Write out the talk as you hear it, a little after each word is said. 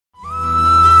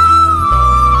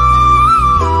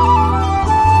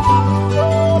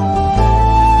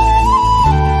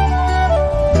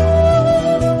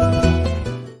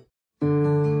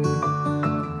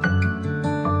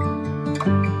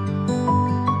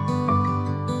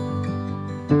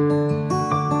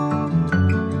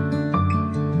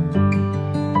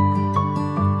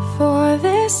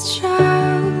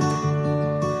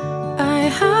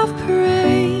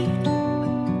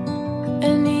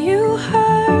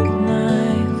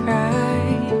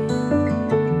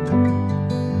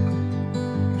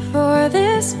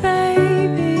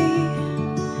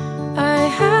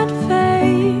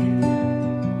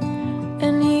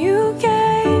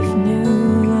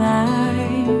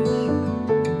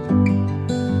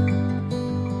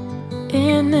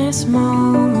this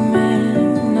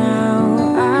moment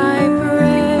now I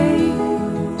pray,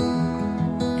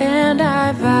 and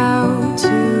I vow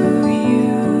to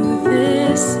you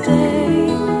this day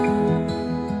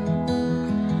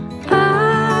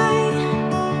I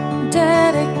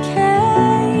dedicate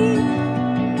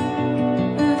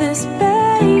this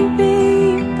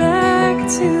baby back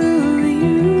to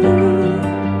you.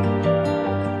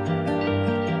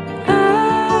 I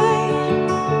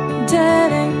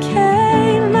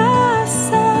dedicate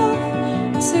myself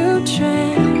to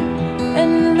train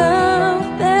and love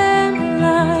them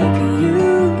like you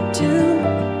do.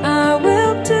 I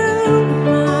will do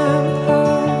my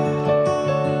part.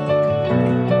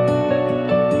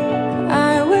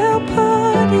 I will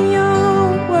put your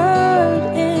word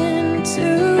into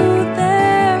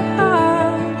their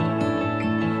heart.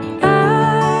 I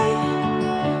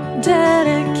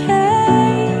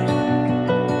dedicate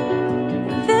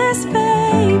this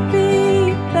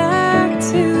baby back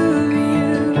to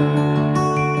you.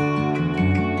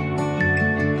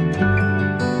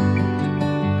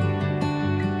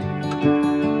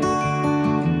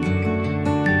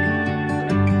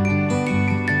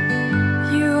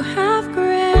 You have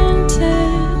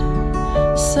granted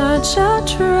such a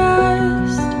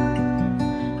trust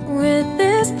with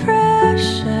this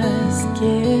precious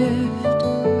gift.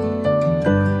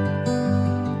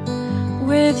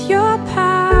 With your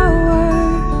power,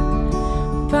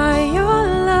 by your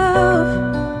love,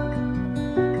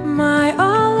 my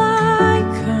all I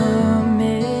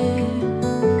commit.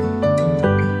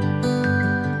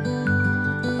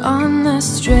 On the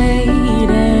straight